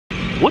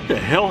what the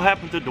hell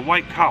happened to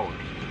Dwight Coward?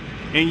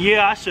 And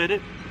yeah, I said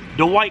it,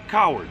 Dwight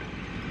Coward.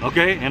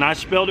 Okay, and I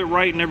spelled it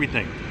right and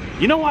everything.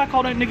 You know why I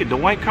call that nigga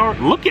Dwight Coward?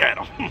 Look at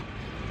him.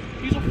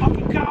 He's a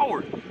fucking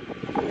coward.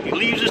 He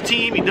leaves his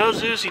team, he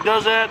does this, he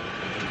does that.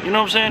 You know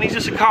what I'm saying? He's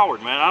just a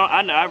coward, man.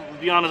 I to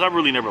be honest, I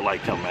really never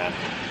liked him, man.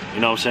 You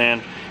know what I'm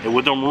saying? And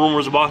with them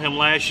rumors about him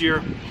last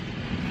year,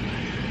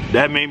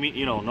 that made me,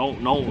 you know,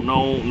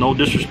 no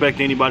disrespect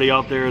to anybody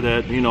out there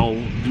that, you know,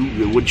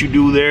 do what you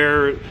do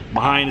there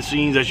behind the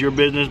scenes, that's your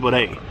business. But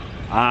hey,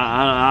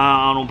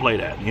 I don't play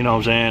that. You know what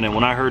I'm saying? And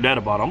when I heard that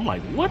about him, I'm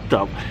like, what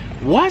the?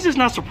 Why does this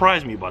not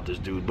surprise me about this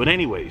dude? But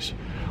anyways,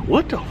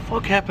 what the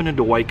fuck happened to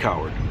Dwight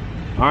Coward?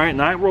 All right,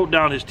 and I wrote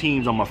down his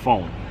teams on my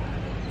phone.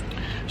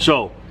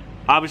 So,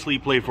 obviously he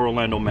played for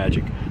Orlando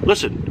Magic.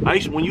 Listen,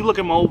 when you look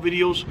at my old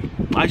videos,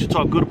 I used to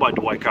talk good about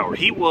Dwight Coward.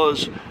 He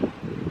was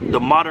the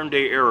modern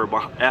day era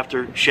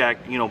after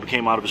Shaq, you know,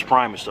 became out of his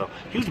prime and stuff.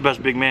 He was the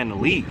best big man in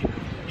the league.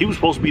 He was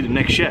supposed to be the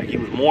next Shaq. He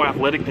was more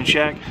athletic than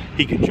Shaq.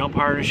 He could jump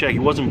higher than Shaq. He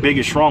wasn't big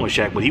and strong as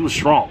Shaq, but he was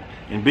strong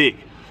and big.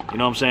 You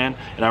know what I'm saying?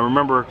 And I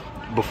remember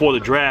before the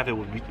draft, it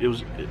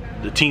was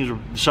the teams were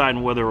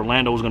deciding whether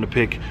Orlando was going to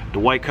pick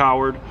Dwight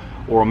Coward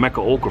or Emeka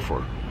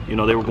Okafor. You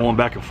know, they were going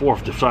back and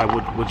forth to decide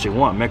which they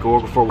want. Emeka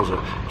Okafor was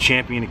a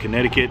champion in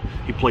Connecticut.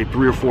 He played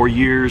 3 or 4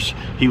 years.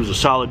 He was a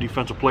solid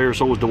defensive player.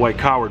 So was Dwight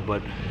Coward.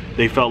 But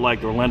they felt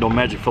like the Orlando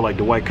Magic felt like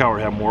Dwight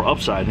Coward had more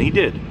upside, and he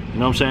did. You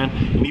know what I'm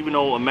saying? And even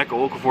though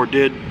Emeka Okafor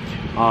did,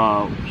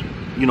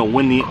 you know,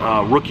 win the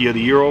Rookie of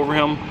the Year over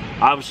him,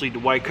 obviously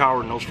Dwight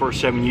Coward in those first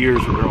 7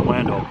 years with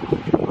Orlando,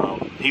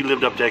 he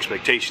lived up to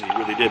expectations. He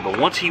really did. But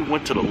once he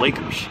went to the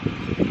Lakers,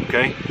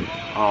 okay,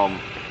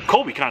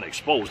 Kobe kind of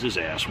exposed his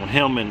ass when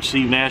him and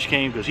Steve Nash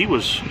came, because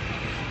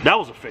that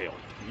was a fail.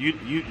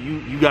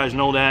 You guys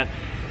know that.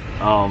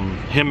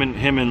 Him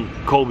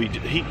and Kobe,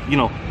 you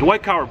know,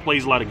 Dwight Coward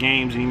plays a lot of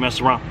games and he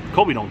messes around.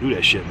 Kobe don't do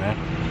that shit,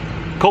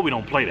 man. Kobe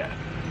don't play that.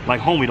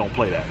 Like homie don't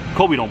play that.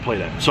 Kobe don't play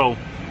that. So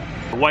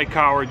Dwight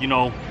Coward, you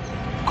know,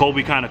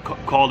 Kobe kind of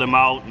called him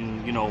out,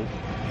 and you know,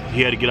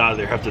 he had to get out of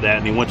there after that,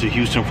 and he went to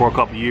Houston for a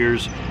couple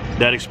years.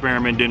 That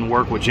experiment didn't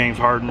work with James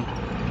Harden.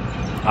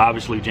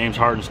 Obviously, James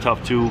Harden's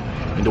tough too,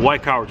 and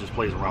Dwight Coward just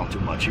plays around too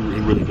much. He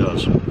really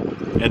does.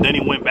 And then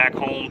he went back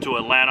home to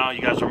Atlanta.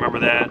 You guys remember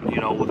that?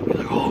 You know,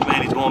 like, oh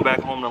man, he's going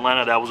back home to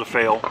Atlanta. That was a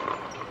fail.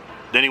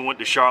 Then he went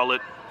to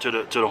Charlotte to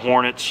the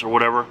Hornets or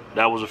whatever.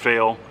 That was a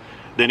fail.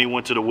 Then he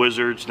went to the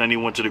Wizards. Then he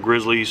went to the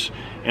Grizzlies,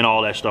 and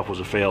all that stuff was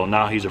a fail. And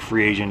now he's a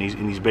free agent.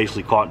 He's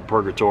basically caught in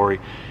purgatory,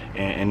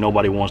 and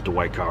nobody wants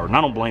Dwight Coward. And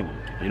I don't blame him.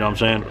 You know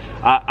what I'm saying?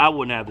 I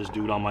wouldn't have this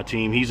dude on my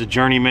team. He's a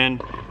journeyman.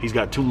 He's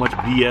got too much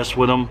BS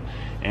with him,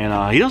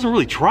 and he doesn't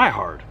really try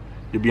hard,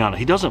 to be honest.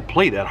 He doesn't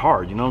play that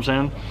hard. You know what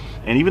I'm saying?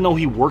 And even though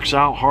he works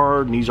out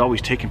hard and he's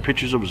always taking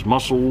pictures of his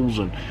muscles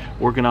and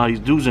working out, he's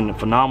dude's in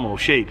phenomenal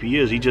shape.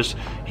 He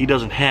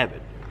doesn't have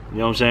it. You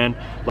know what I'm saying?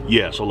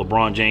 Yeah, so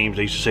LeBron James,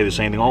 they used to say the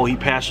same thing. Oh, he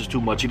passes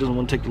too much. He doesn't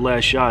want to take the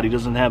last shot. He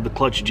doesn't have the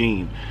clutch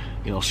gene.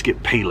 You know,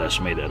 Skip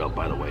Payless made that up,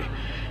 by the way.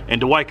 And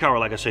Dwight Coward,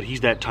 like I said, he's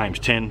that times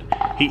 10.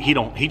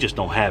 He just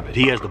don't have it.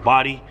 He has the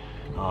body.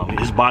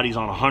 His body's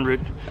on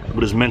 100,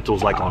 but his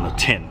mental's like on a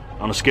 10.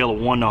 On a scale of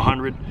 1 to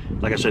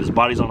 100, like I said, his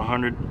body's on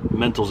 100,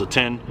 mental's a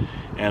 10.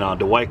 And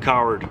Dwight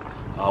Coward,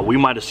 we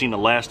might have seen the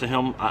last of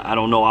him. I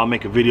don't know. I'll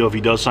make a video if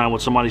he does sign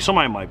with somebody.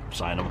 Somebody might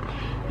sign him,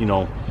 you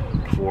know,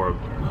 for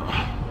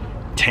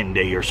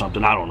 10-day or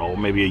something. I don't know,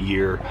 maybe a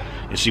year,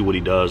 and see what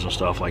he does and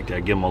stuff like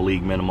that. Give him a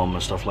league minimum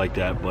and stuff like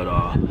that.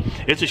 But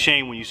it's a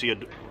shame when you see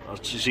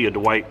a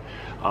Dwight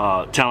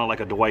talent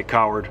like a Dwight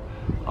Coward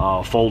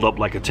fold up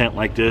like a tent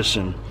like this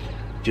and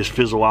just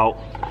fizzle out.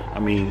 I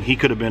mean, he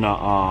could have been a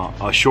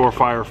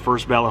surefire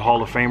first ballot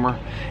Hall of Famer.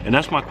 And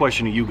that's my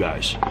question to you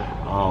guys.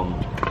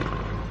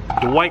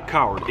 Dwight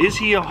Coward, is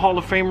he a Hall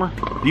of Famer?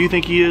 Do you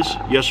think he is?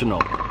 Yes or no?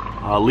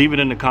 Leave it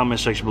in the comment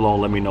section below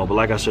and let me know. But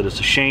like I said, it's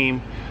a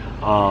shame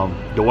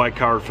Dwight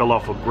Coward fell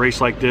off of grace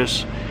like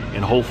this,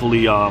 and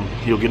hopefully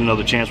he'll get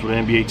another chance with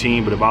an NBA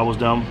team. But if I was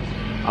them,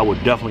 I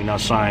would definitely not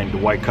sign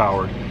Dwight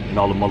Coward and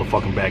all the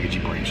motherfucking baggage he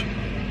brings.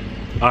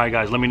 All right,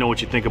 guys, let me know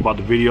what you think about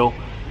the video.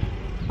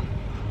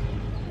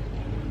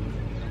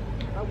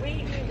 Are we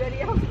in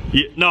video?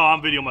 Yeah, no,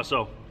 I'm videoing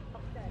myself.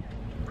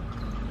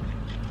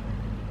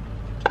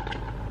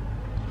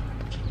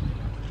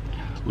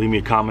 Leave me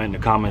a comment in the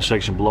comment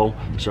section below.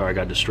 Sorry, I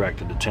got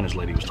distracted. The tennis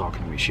lady was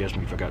talking to me. She asked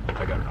me if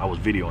I was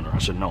videoing her. I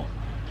said no.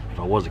 If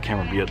I was, the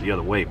camera would be the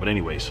other way. But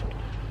anyways,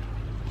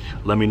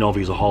 let me know if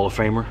he's a Hall of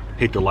Famer.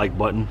 Hit the like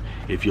button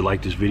if you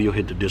like this video.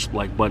 Hit the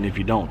dislike button if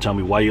you don't. Tell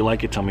me why you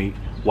like it. Tell me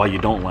why you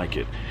don't like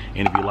it.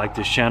 And if you like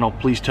this channel,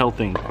 please tell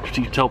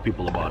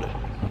people about it.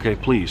 Okay,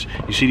 please.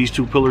 You see these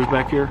two pillars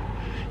back here?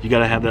 You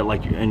gotta have that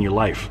like in your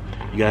life.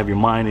 You gotta have your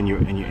mind and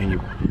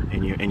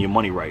your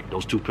money right.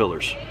 Those two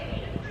pillars.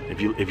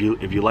 If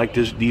you like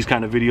these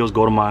kind of videos,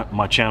 go to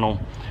my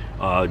channel,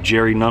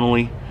 Jerry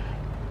Nunnally,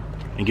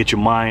 and get your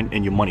mind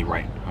and your money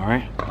right. All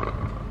right?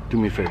 Do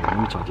me a favor. Let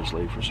me talk to this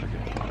lady for a second.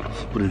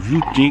 But if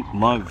you think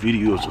my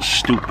videos are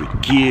stupid,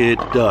 get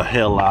the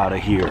hell out of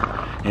here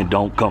and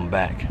don't come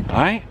back. All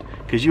right?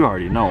 Because you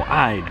already know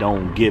I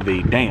don't give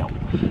a damn.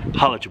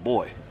 Holla at your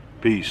boy.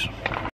 Peace.